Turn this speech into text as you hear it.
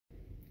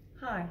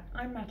Hi,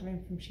 I'm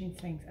Madeleine from Mini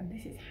Slings, and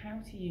this is how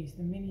to use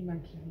the Mini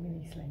Monkey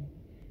Mini Sling.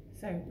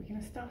 So we're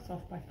going to start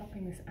off by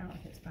popping this out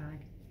of its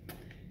bag,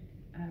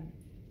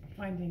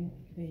 finding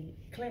the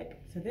clip.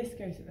 So this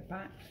goes at the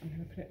back. I'm going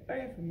to put it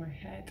over my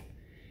head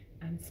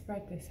and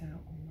spread this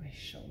out on my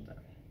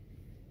shoulder.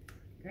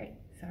 Great,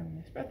 so I'm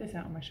going to spread this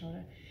out on my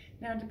shoulder.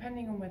 Now,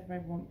 depending on whether I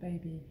want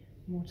baby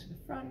more to the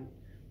front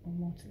or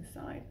more to the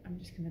side, I'm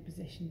just going to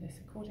position this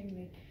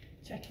accordingly,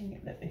 checking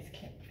that this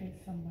clip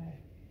is somewhere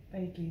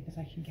vaguely that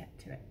I can get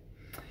to it.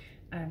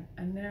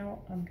 And now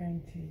I'm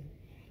going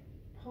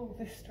to pull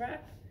this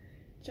strap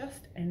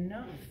just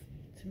enough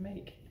to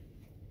make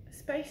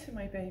space for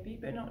my baby,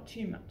 but not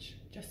too much,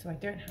 just so I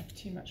don't have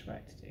too much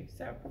work to do.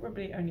 So I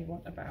probably only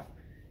want about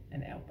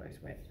an elbow's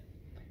width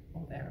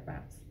or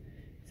thereabouts.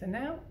 So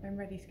now I'm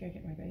ready to go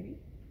get my baby.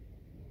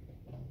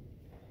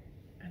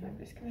 And I'm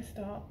just going to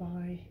start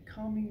by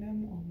calming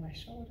them on my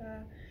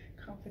shoulder,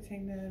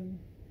 comforting them,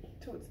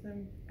 talk to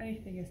them,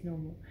 anything is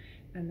normal.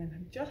 And then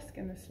I'm just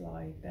going to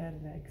slide their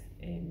legs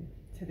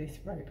into this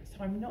rope.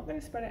 So I'm not going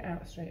to spread it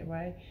out straight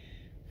away.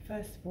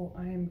 First of all,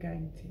 I am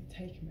going to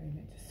take a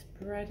moment to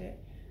spread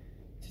it,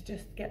 to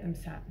just get them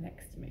sat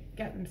next to me,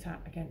 get them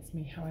sat against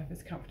me,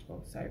 however's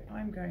comfortable. So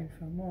I'm going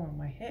for more on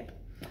my hip.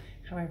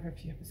 However,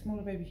 if you have a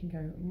smaller baby, you can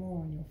go more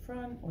on your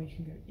front, or you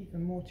can go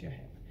even more to your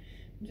hip.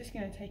 I'm just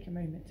going to take a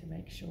moment to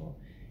make sure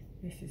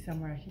this is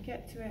somewhere I can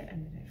get to it,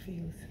 and that it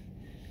feels,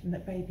 and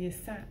that baby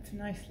is sat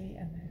nicely,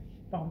 and their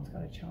bum's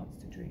got a chance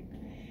to droop.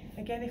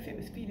 Again, if it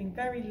was feeling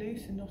very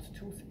loose and not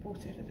at all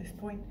supported at this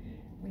point,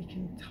 we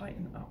can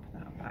tighten up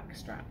that back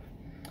strap.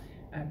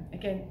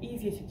 Again,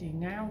 easier to do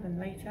now than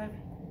later,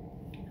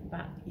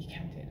 but you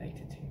can do it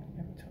later too.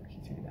 I will talk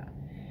you through that.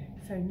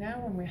 So now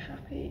when we're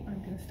happy,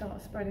 I'm going to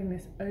start spreading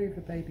this over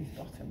baby's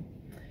bottom.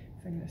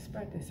 So I'm going to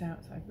spread this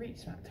out. So I've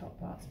reached that top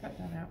part, spread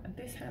that out, and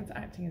this hand's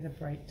acting as a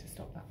brake to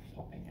stop that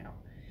popping out.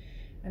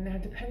 And now,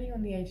 depending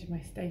on the age of my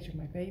stage of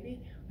my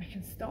baby, I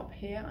can stop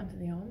here under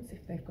the arms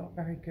if they've got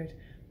very good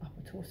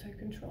upper torso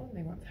control and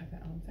they want to have their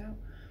arms out,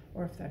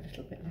 or if they're a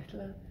little bit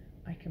littler,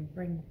 I can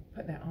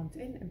put their arms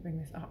in and bring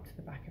this up to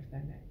the back of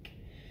their neck.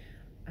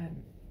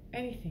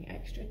 Anything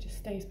extra just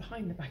stays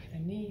behind the back of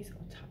their knees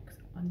or tucks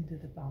under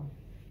the bum.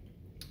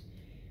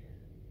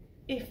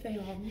 If they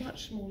are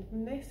much smaller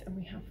than this and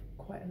we have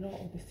quite a lot,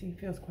 or this seam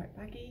feels quite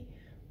baggy,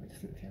 or it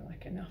doesn't feel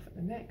like enough at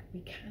the neck, we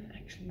can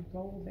actually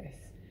roll this,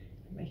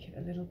 make it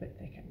a little bit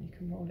thicker, and you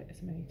can roll it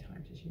as many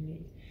times as you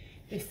need.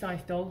 This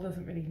size doll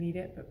doesn't really need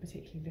it, but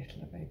particularly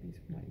littler babies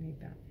might need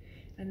that.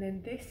 And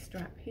then this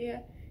strap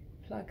here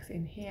plugs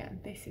in here,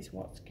 and this is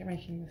what's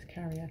making this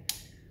carrier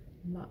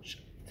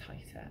much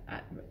tighter,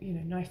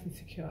 nice and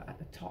secure at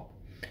the top.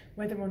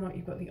 Whether or not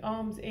you've got the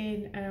arms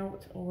in,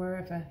 out, or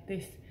wherever,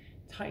 this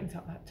tightens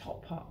up that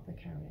top part of the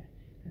carrier,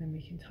 and then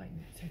we can tighten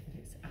it so that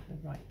it's at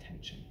the right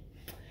tension.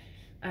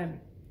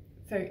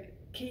 So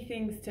key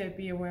things to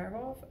be aware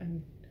of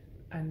and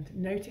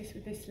notice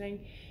with this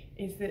sling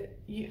is that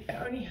it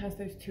only has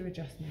those two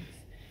adjustments.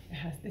 It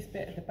has this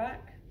bit at the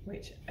back,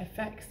 which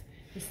affects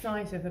the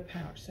size of the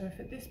pouch. So if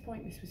at this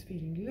point this was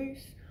feeling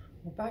loose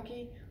or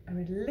baggy, I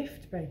would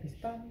lift baby's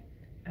bum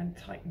and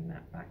tighten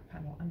that back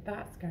panel, and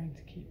that's going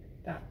to keep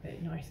that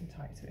bit nice and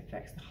tight, so it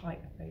affects the height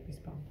of baby's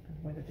bum and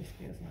whether this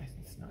feels nice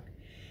and snug.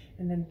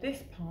 And then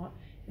this part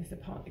is the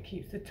part that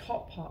keeps the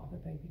top part of the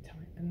baby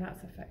tight, and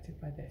that's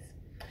affected by this.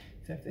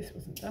 So if this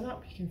wasn't done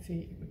up, you can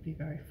see it would be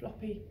very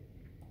floppy,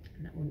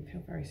 and that wouldn't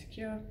feel very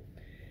secure.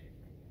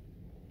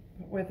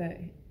 But whether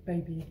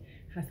baby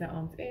has their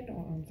arms in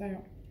or arms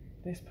out,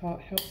 this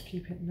part helps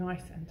keep it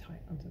nice and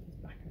tight under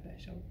the back of their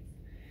shoulders.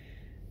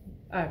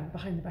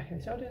 Behind the back of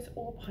the shoulders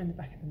or behind the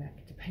back of the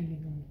neck,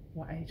 depending on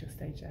what age or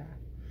stage they're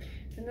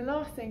at. And the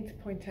last thing to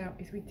point out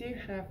is we do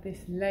have this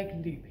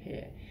leg loop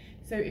here.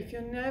 So if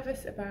you're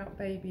nervous about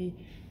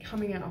baby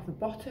coming out of the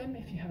bottom,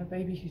 if you have a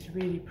baby who's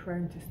really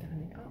prone to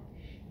standing up,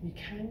 you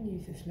can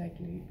use this leg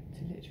loop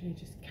to literally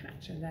just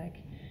catch a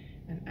leg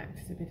and act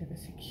as a bit of a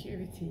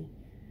security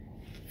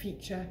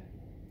feature.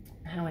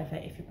 However,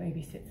 if your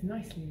baby sits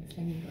nicely in the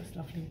sling and you've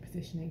got lovely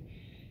positioning,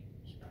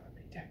 you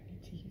probably don't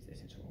need to use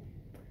it at all.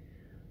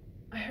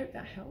 I hope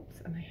that helps,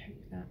 and I hope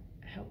that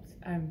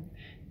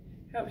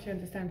helps you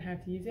understand how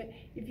to use it.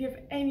 If you have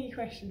any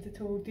questions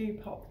at all, do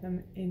pop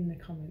them in the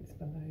comments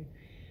below.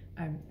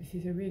 This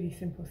is a really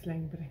simple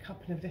sling, but a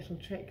couple of little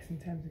tricks in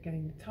terms of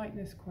getting the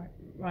tightness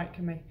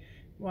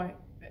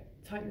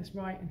tightness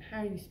right, and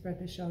how you spread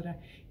the shoulder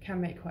can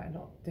make quite a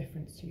lot of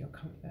difference to your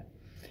comfort.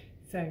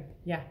 So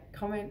yeah,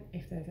 comment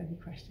if there's any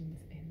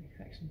questions in the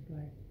section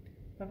below.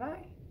 Bye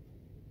bye.